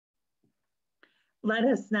Let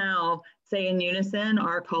us now say in unison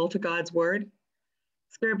our call to God's word.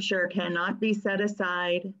 Scripture cannot be set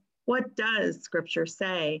aside. What does Scripture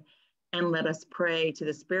say? And let us pray to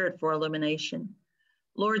the Spirit for illumination.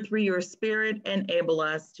 Lord, through your Spirit, enable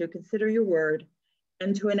us to consider your word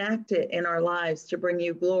and to enact it in our lives to bring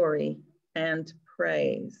you glory and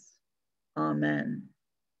praise. Amen.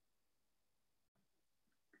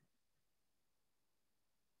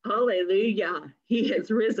 Hallelujah. He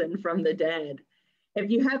has risen from the dead. If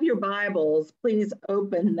you have your Bibles, please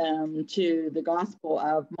open them to the Gospel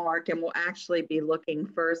of Mark, and we'll actually be looking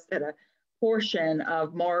first at a portion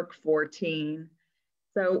of Mark 14.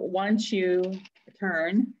 So once you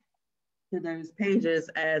turn to those pages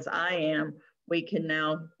as I am, we can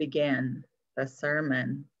now begin the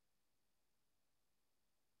sermon.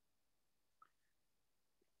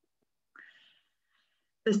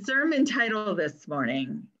 The sermon title this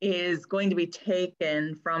morning is going to be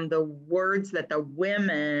taken from the words that the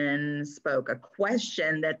women spoke, a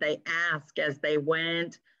question that they asked as they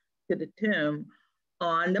went to the tomb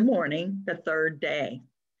on the morning, the third day.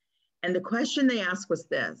 And the question they asked was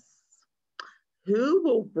this: who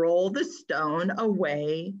will roll the stone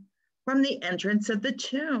away from the entrance of the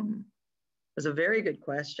tomb? It was a very good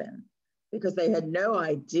question because they had no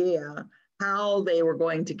idea how they were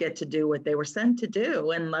going to get to do what they were sent to do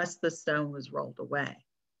unless the stone was rolled away.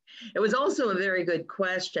 It was also a very good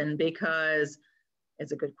question because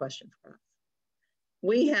it's a good question for us.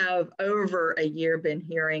 We have over a year been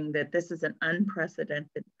hearing that this is an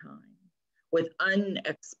unprecedented time with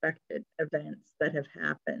unexpected events that have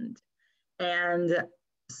happened. And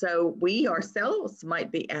so we ourselves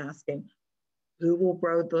might be asking, who will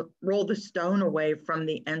roll the stone away from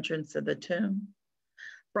the entrance of the tomb?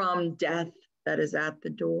 From death that is at the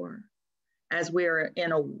door, as we are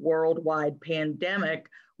in a worldwide pandemic,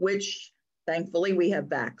 which thankfully we have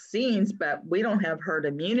vaccines, but we don't have herd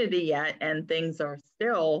immunity yet, and things are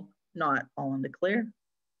still not all in the clear.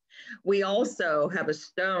 We also have a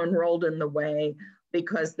stone rolled in the way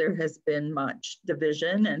because there has been much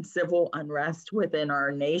division and civil unrest within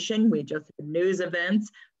our nation. We just had news events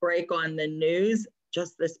break on the news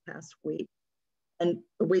just this past week. And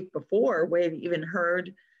the week before, we've even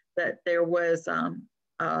heard that there was a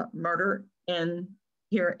murder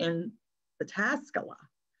here in Pataskala.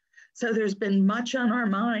 So there's been much on our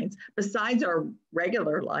minds besides our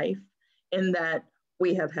regular life, in that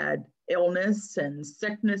we have had illness and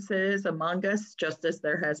sicknesses among us, just as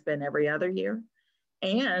there has been every other year.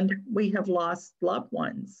 And we have lost loved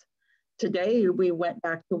ones. Today, we went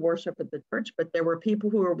back to worship at the church, but there were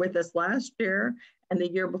people who were with us last year and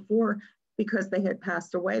the year before because they had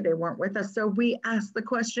passed away. They weren't with us. So we asked the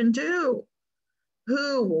question too: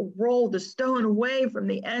 who will roll the stone away from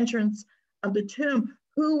the entrance of the tomb?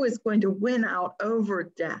 Who is going to win out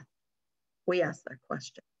over death? We asked that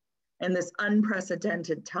question in this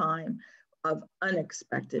unprecedented time of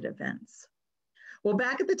unexpected events. Well,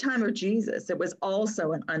 back at the time of Jesus, it was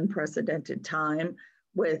also an unprecedented time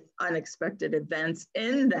with unexpected events,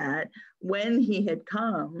 in that when he had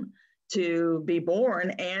come to be born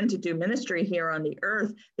and to do ministry here on the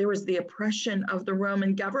earth, there was the oppression of the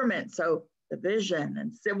Roman government. So division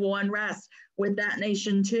and civil unrest with that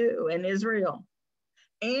nation too, in Israel.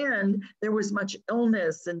 And there was much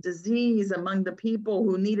illness and disease among the people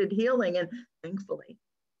who needed healing. And thankfully,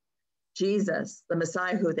 Jesus, the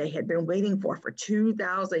Messiah who they had been waiting for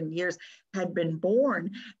 2,000 years, had been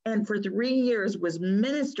born, and for 3 years was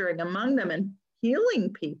ministering among them and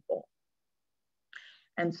healing people.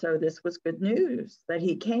 And so this was good news that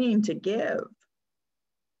he came to give.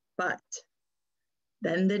 But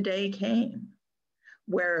then the day came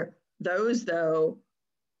where those, though,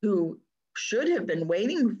 who should have been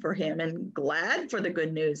waiting for him and glad for the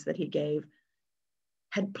good news that he gave,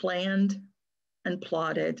 had planned and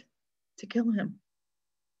plotted to kill him.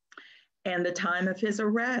 And the time of his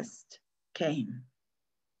arrest came.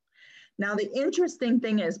 Now, the interesting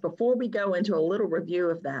thing is, before we go into a little review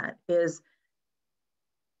of that, is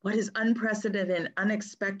what is unprecedented and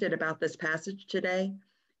unexpected about this passage today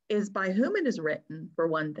is by whom it is written, for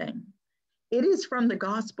one thing. It is from the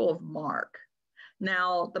Gospel of Mark.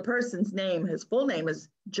 Now, the person's name, his full name is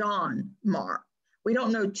John Mark. We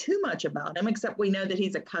don't know too much about him, except we know that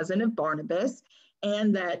he's a cousin of Barnabas,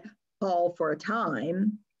 and that Paul, for a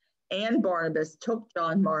time, and Barnabas took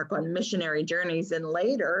John Mark on missionary journeys, and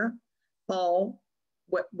later Paul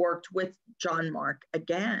worked with John Mark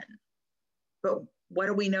again. But what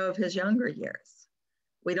do we know of his younger years?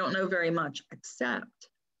 We don't know very much, except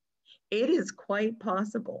it is quite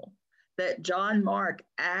possible that John Mark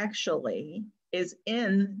actually is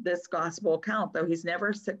in this gospel account, though he's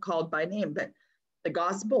never called by name. But The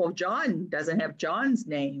Gospel of John doesn't have John's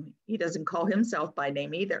name. He doesn't call himself by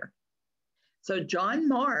name either. So John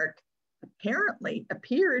Mark apparently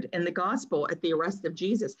appeared in the gospel at the arrest of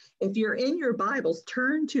Jesus. If you're in your Bibles,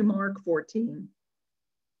 turn to Mark 14.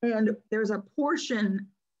 And there's a portion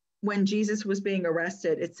when Jesus was being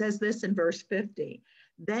arrested. It says this in verse 50.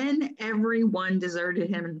 Then everyone deserted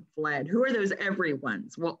him and fled. Who are those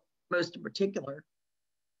everyones? Well, most in particular,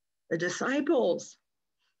 the disciples,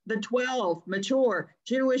 the 12 mature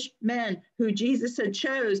Jewish men who Jesus had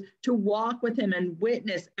chose to walk with him and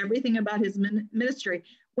witness everything about his ministry.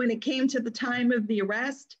 When it came to the time of the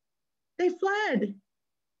arrest, they fled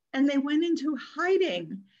and they went into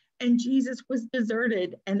hiding, and Jesus was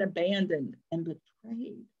deserted and abandoned and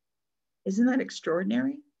betrayed. Isn't that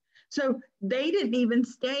extraordinary? So they didn't even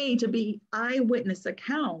stay to be eyewitness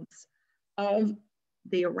accounts of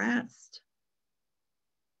the arrest.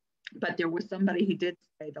 But there was somebody who did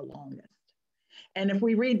stay the longest. And if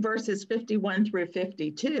we read verses 51 through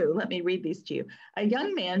 52, let me read these to you. A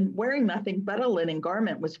young man wearing nothing but a linen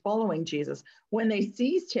garment was following Jesus. When they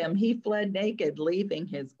seized him, he fled naked, leaving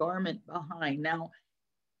his garment behind. Now,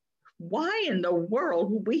 why in the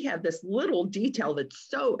world would we have this little detail that's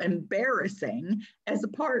so embarrassing as a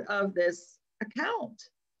part of this account?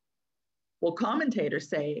 Well, commentators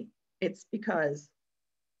say it's because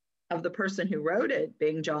of the person who wrote it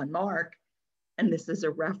being John Mark, and this is a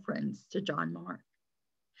reference to John Mark.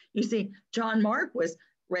 You see, John Mark was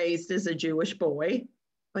raised as a Jewish boy,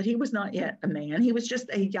 but he was not yet a man. He was just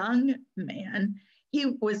a young man.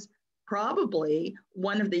 He was probably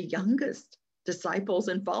one of the youngest disciples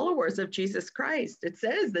and followers of Jesus Christ. It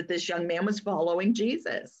says that this young man was following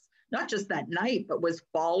Jesus, not just that night, but was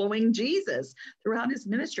following Jesus throughout his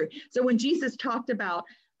ministry. So when Jesus talked about,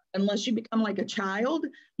 unless you become like a child,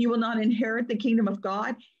 you will not inherit the kingdom of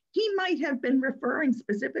God, he might have been referring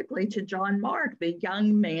specifically to John Mark, the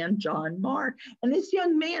young man, John Mark. And this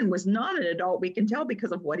young man was not an adult, we can tell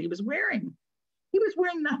because of what he was wearing. He was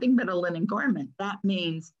wearing nothing but a linen garment. That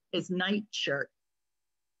means his nightshirt,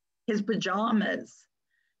 his pajamas.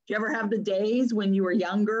 Do you ever have the days when you were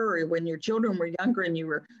younger or when your children were younger and you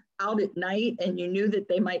were out at night and you knew that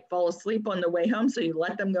they might fall asleep on the way home, so you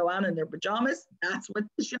let them go out in their pajamas? That's what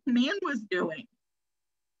this young man was doing.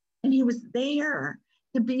 And he was there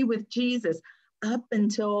to be with Jesus up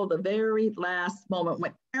until the very last moment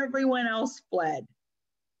when everyone else fled.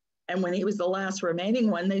 And when he was the last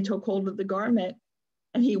remaining one, they took hold of the garment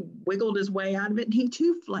and he wiggled his way out of it and he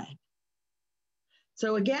too fled.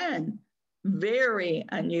 So again, very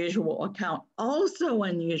unusual account. Also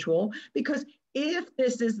unusual because if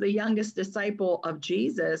this is the youngest disciple of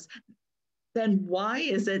Jesus, then why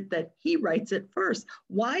is it that he writes it first?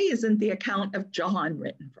 Why isn't the account of John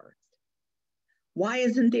written first? Why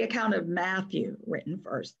isn't the account of Matthew written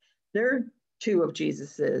first? They're two of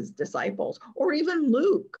Jesus's disciples, or even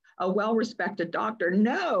Luke, a well-respected doctor.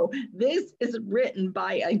 No, this is written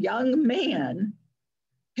by a young man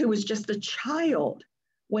who was just a child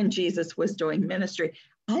when Jesus was doing ministry.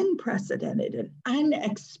 Unprecedented and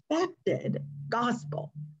unexpected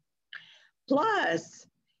gospel. Plus,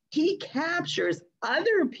 he captures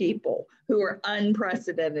other people who are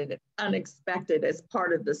unprecedented and unexpected as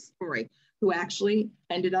part of the story, who actually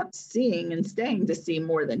ended up seeing and staying to see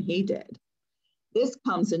more than he did. This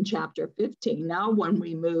comes in chapter 15. Now, when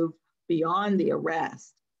we move beyond the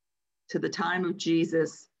arrest to the time of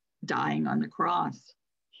Jesus dying on the cross.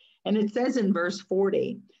 And it says in verse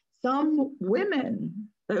 40, some women,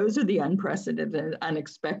 those are the unprecedented,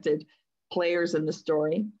 unexpected players in the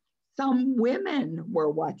story. Some women were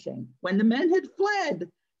watching. When the men had fled,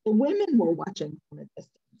 the women were watching from a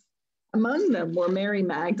distance. Among them were Mary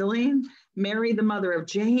Magdalene, Mary, the mother of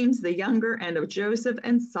James the younger, and of Joseph,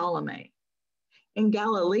 and Salome. In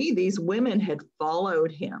Galilee, these women had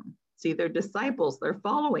followed him. See, they're disciples, they're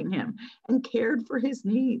following him and cared for his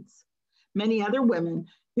needs. Many other women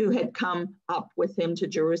who had come up with him to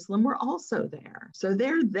Jerusalem were also there. So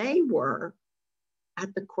there they were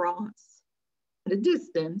at the cross at a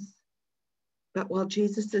distance. But while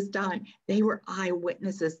Jesus is dying, they were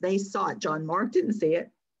eyewitnesses. They saw it. John Mark didn't see it.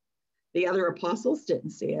 The other apostles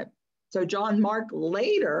didn't see it. So John Mark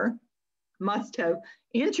later must have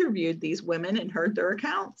interviewed these women and heard their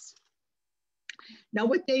accounts. Now,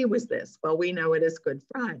 what day was this? Well, we know it as Good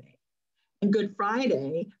Friday. And Good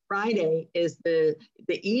Friday is the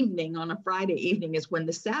evening. On a Friday evening is when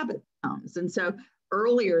the Sabbath comes. And so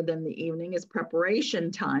earlier than the evening is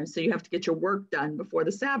preparation time. So you have to get your work done before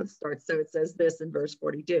the Sabbath starts. So it says this in verse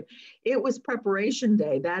 42. It was preparation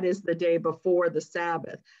day. That is the day before the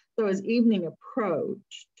Sabbath. So as evening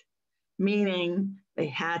approached, meaning They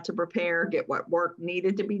had to prepare, get what work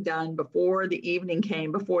needed to be done before the evening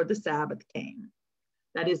came, before the Sabbath came.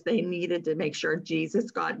 That is, they needed to make sure Jesus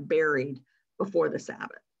got buried before the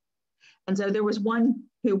Sabbath. And so there was one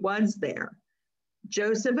who was there,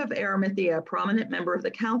 Joseph of Arimathea, a prominent member of the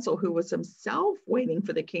council who was himself waiting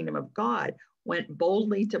for the kingdom of God, went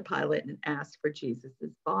boldly to Pilate and asked for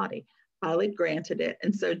Jesus's body. Pilate granted it.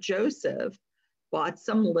 And so Joseph bought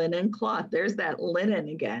some linen cloth. There's that linen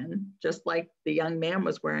again, just like the young man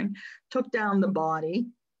was wearing, took down the body,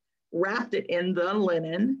 wrapped it in the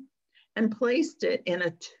linen, and placed it in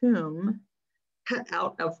a tomb cut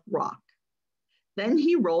out of rock. Then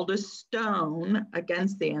he rolled a stone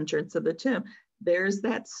against the entrance of the tomb. There's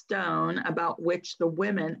that stone about which the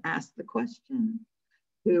women asked the question,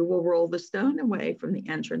 who will roll the stone away from the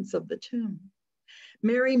entrance of the tomb?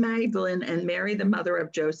 Mary Magdalene and Mary, the mother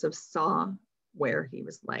of Joseph, saw where he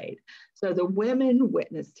was laid. So the women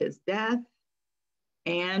witnessed his death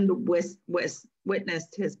and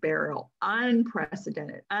witnessed his burial.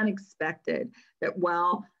 Unprecedented, unexpected, that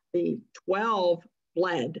while the 12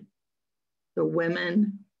 fled, the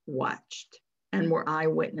women watched and were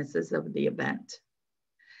eyewitnesses of the event.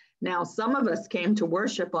 Now, some of us came to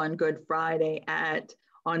worship on Good Friday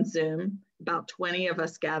on Zoom. About 20 of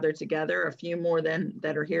us gathered together, a few more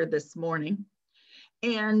that are here this morning.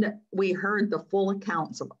 And we heard the full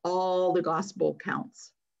accounts of all the gospel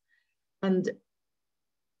accounts. And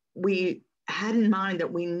we had in mind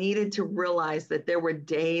that we needed to realize that there were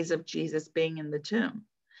days of Jesus being in the tomb.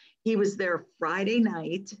 He was there Friday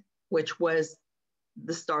night, which was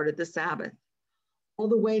the start of the Sabbath, all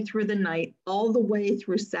the way through the night, all the way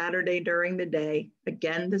through Saturday during the day,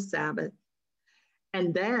 again, the Sabbath.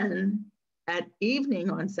 And then at evening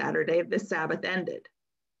on Saturday, the Sabbath ended.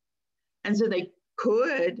 And so they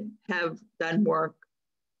could have done work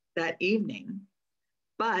that evening,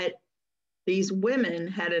 but these women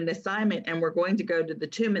had an assignment and were going to go to the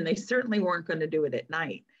tomb, and they certainly weren't going to do it at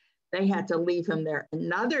night. They had to leave him there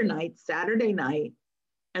another night, Saturday night,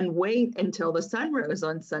 and wait until the sun rose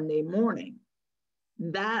on Sunday morning.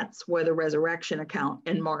 That's where the resurrection account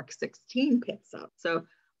in Mark 16 picks up. So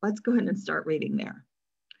let's go ahead and start reading there.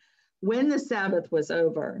 When the Sabbath was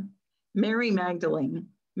over, Mary Magdalene,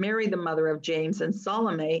 Mary the mother of James, and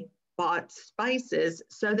Salome bought spices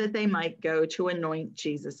so that they might go to anoint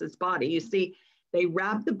Jesus's body. You see, they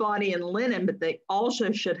wrapped the body in linen, but they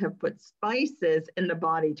also should have put spices in the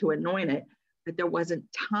body to anoint it. But there wasn't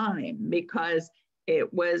time because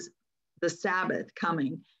it was the Sabbath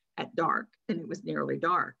coming at dark, and it was nearly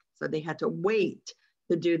dark. So they had to wait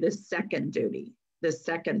to do the second duty, the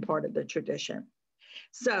second part of the tradition.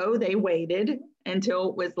 So they waited until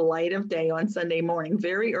it was the light of day on Sunday morning,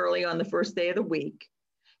 very early on the first day of the week.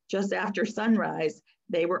 Just after sunrise,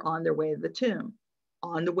 they were on their way to the tomb,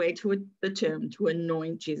 on the way to the tomb to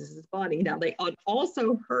anoint Jesus' body. Now, they had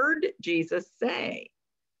also heard Jesus say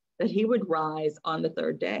that he would rise on the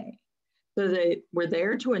third day. So they were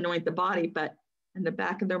there to anoint the body, but in the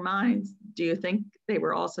back of their minds, do you think they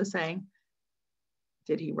were also saying,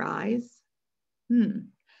 did he rise?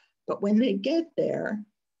 But when they get there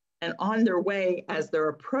and on their way as they're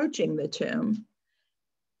approaching the tomb,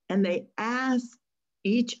 and they ask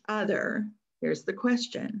each other, here's the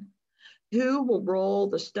question, who will roll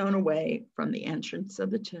the stone away from the entrance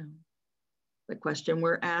of the tomb? The question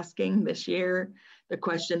we're asking this year, the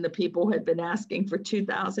question the people had been asking for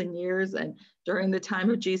 2,000 years and during the time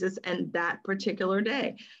of Jesus and that particular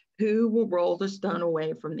day. Who will roll the stone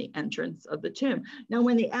away from the entrance of the tomb? Now,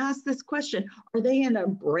 when they ask this question, are they in a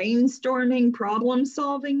brainstorming,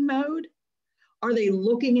 problem-solving mode? Are they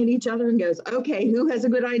looking at each other and goes, okay, who has a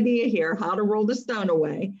good idea here, how to roll the stone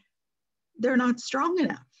away? They're not strong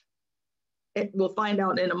enough. We'll find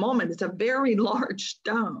out in a moment. It's a very large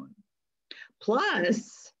stone.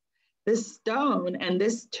 Plus, this stone and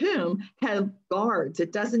this tomb have guards.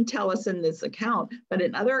 It doesn't tell us in this account, but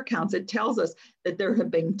in other accounts, it tells us that there have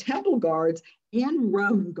been temple guards and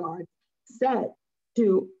Roman guards set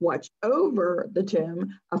to watch over the tomb,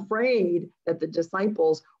 afraid that the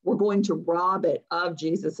disciples were going to rob it of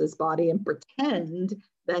Jesus's body and pretend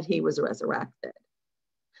that he was resurrected.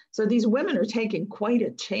 So these women are taking quite a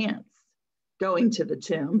chance going to the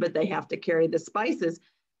tomb, but they have to carry the spices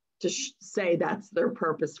to say that's their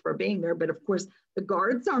purpose for being there. But of course, the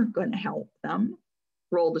guards aren't going to help them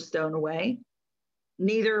roll the stone away.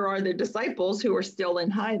 Neither are the disciples who are still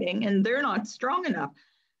in hiding, and they're not strong enough.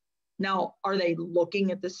 Now, are they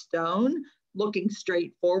looking at the stone, looking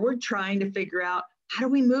straight forward, trying to figure out, how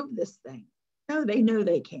do we move this thing? No, they know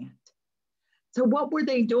they can't. So what were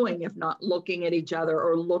they doing if not looking at each other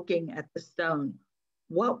or looking at the stone?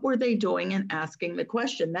 What were they doing and asking the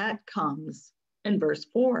question? That comes in verse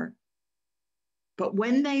 4. But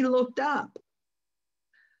when they looked up,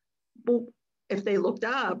 well, if they looked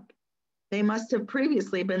up, they must have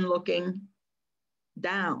previously been looking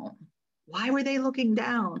down. Why were they looking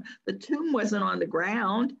down? The tomb wasn't on the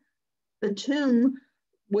ground. The tomb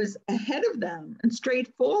was ahead of them and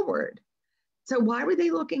straight forward. So why were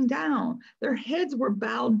they looking down? Their heads were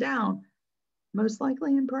bowed down, most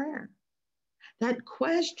likely in prayer. That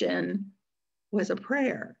question was a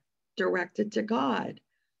prayer directed to God.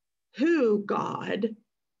 Who, God,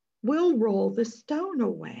 will roll the stone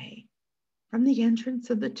away from the entrance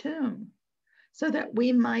of the tomb so that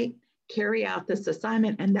we might carry out this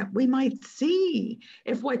assignment and that we might see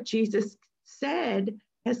if what Jesus said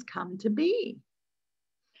has come to be.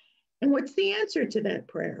 And what's the answer to that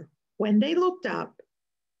prayer? When they looked up,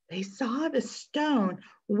 they saw the stone,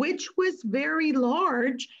 which was very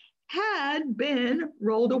large, had been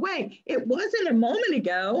rolled away. It wasn't a moment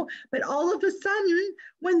ago, but all of a sudden,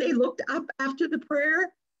 when they looked up after the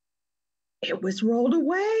prayer, it was rolled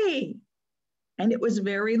away and it was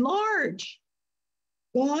very large.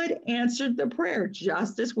 God answered the prayer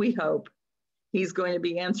just as we hope. He's going to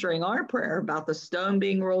be answering our prayer about the stone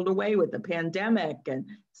being rolled away with the pandemic and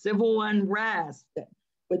civil unrest,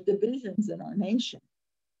 with divisions in our nation.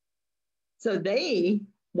 So they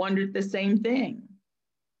wondered the same thing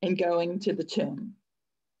in going to the tomb.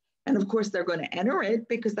 And of course, they're going to enter it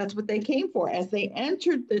because that's what they came for. As they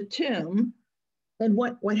entered the tomb, then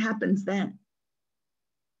what happens then?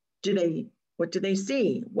 What do they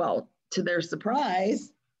see? Well, to their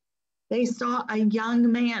surprise, they saw a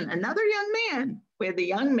young man, another young man. We had the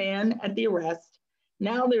young man at the arrest.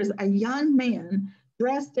 Now there's a young man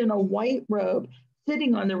dressed in a white robe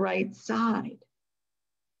sitting on the right side.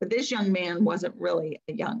 But this young man wasn't really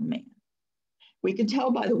a young man. We can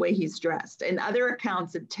tell by the way he's dressed. In other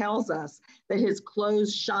accounts, it tells us that his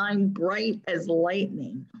clothes shine bright as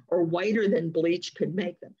lightning or whiter than bleach could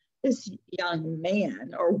make them. This young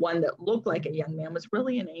man, or one that looked like a young man, was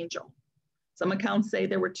really an angel. Some accounts say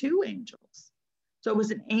there were two angels. So it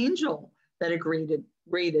was an angel that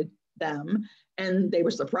greeted them, and they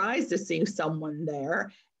were surprised to see someone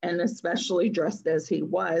there, and especially dressed as he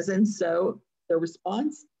was. And so their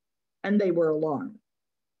response, and they were alarmed,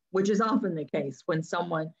 which is often the case when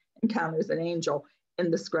someone encounters an angel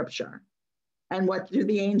in the scripture. And what do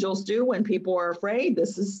the angels do when people are afraid?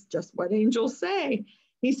 This is just what angels say.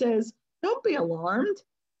 He says, don't be alarmed.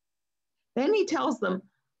 Then he tells them,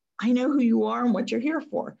 I know who you are and what you're here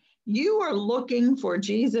for. You are looking for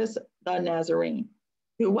Jesus the Nazarene,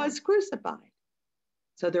 who was crucified.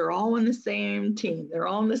 So they're all on the same team. They're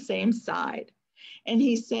all on the same side. And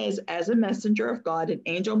he says, as a messenger of God, an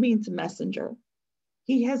angel means messenger.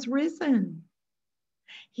 He has risen.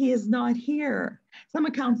 He is not here. Some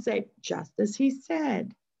accounts say, just as he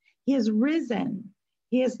said, he is risen.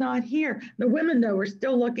 He is not here. The women, though, are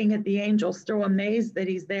still looking at the angel, still amazed that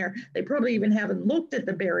he's there. They probably even haven't looked at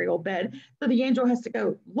the burial bed. So the angel has to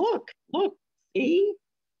go, look, see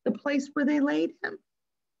the place where they laid him.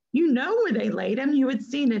 You know where they laid him. You had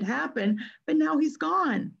seen it happen, but now he's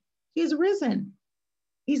gone. He's risen.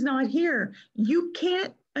 He's not here. You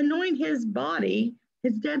can't anoint his body,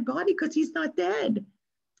 his dead body, because he's not dead.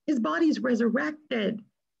 His body's resurrected.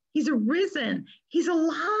 He's arisen. He's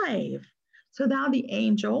alive. So now the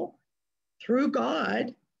angel, through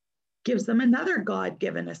God, gives them another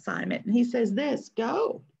God-given assignment. And he says this,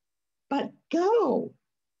 go, but go,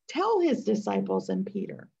 tell his disciples and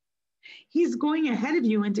Peter, he's going ahead of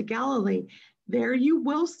you into Galilee. There you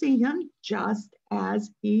will see him just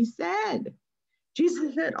as he said.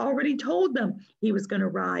 Jesus had already told them he was going to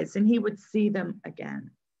rise and he would see them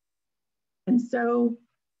again. And so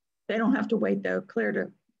they don't have to wait, though, clear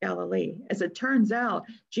to Galilee. As it turns out,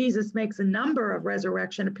 Jesus makes a number of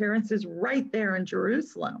resurrection appearances right there in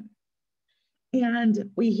Jerusalem. And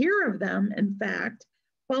we hear of them, in fact,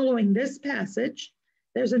 following this passage.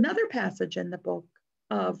 There's another passage in the book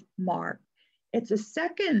of Mark. It's a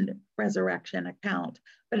second resurrection account,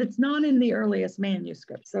 but it's not in the earliest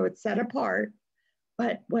manuscript, so it's set apart.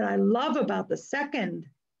 But what I love about the second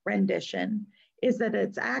rendition is that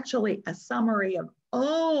it's actually a summary of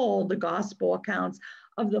all the gospel accounts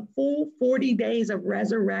of the full 40 days of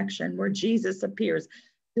resurrection where Jesus appears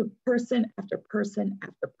to person after person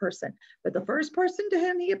after person. But the first person to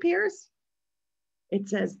whom he appears, it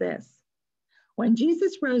says this, when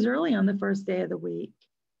Jesus rose early on the first day of the week,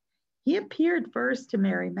 he appeared first to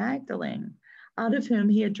Mary Magdalene, out of whom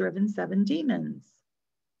he had driven 7 demons.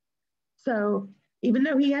 So even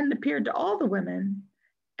though he hadn't appeared to all the women,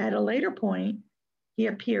 at a later point, he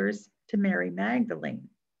appears to Mary Magdalene.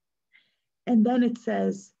 And then it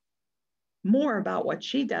says, more about what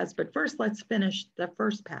she does. But first, let's finish the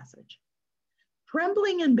first passage.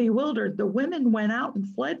 Trembling and bewildered, the women went out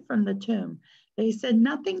and fled from the tomb. They said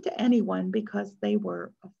nothing to anyone because they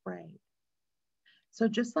were afraid. So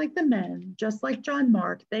just like the men, just like John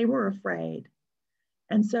Mark, they were afraid.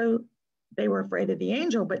 And so they were afraid of the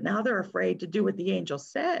angel, but now they're afraid to do what the angel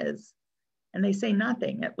says. And they say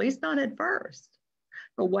nothing, at least not at first.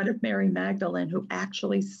 But what if Mary Magdalene, who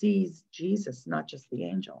actually sees Jesus, not just the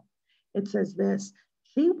angel? It says this,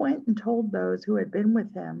 she went and told those who had been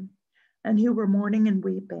with him and who were mourning and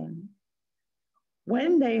weeping.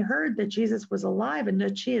 When they heard that Jesus was alive and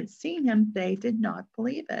that she had seen him, they did not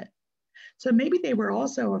believe it. So maybe they were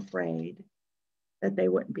also afraid that they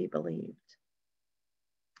wouldn't be believed.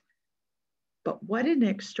 But what an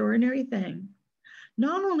extraordinary thing.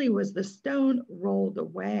 Not only was the stone rolled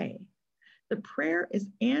away, the prayer is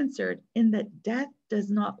answered in that death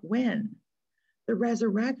does not win. The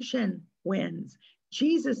resurrection wins.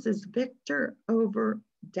 Jesus is victor over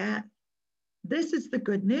death. This is the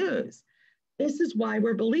good news. This is why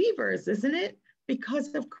we're believers, isn't it?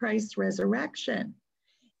 Because of Christ's resurrection.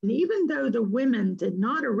 And even though the women did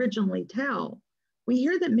not originally tell, we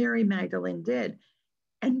hear that Mary Magdalene did.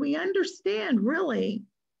 And we understand really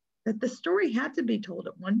that the story had to be told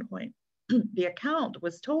at one point. The account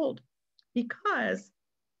was told because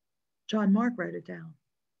John Mark wrote it down.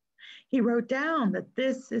 He wrote down that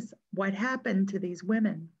this is what happened to these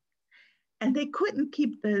women. And they couldn't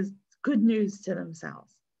keep the good news to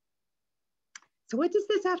themselves. So what does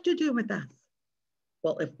this have to do with us?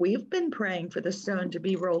 Well, if we've been praying for the stone to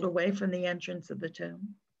be rolled away from the entrance of the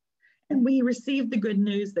tomb, and we receive the good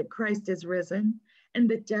news that Christ is risen and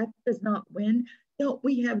that death does not win, don't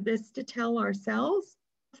we have this to tell ourselves?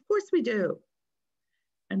 Of course we do.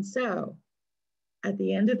 And so at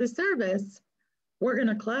the end of the service, we're going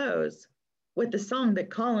to close with the song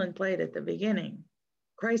that Colin played at the beginning,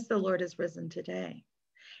 Christ the Lord is risen today.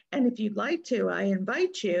 And if you'd like to, I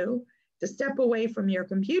invite you to step away from your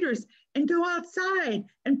computers and go outside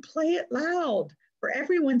and play it loud for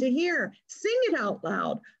everyone to hear. Sing it out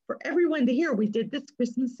loud for everyone to hear. We did this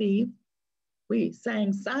Christmas Eve. We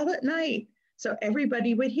sang Silent Night so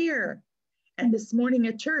everybody would hear. And this morning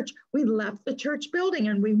at church, we left the church building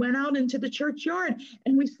and we went out into the churchyard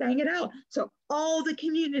and we sang it out. So all the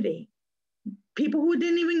community, people who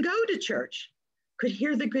didn't even go to church, could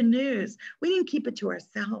hear the good news. We didn't keep it to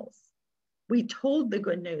ourselves. We told the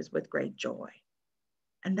good news with great joy.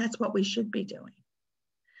 And that's what we should be doing.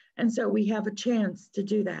 And so we have a chance to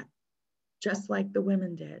do that, just like the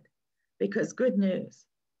women did, because good news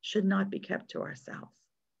should not be kept to ourselves.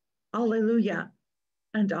 Alleluia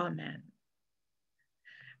and amen.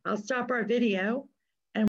 I'll stop our video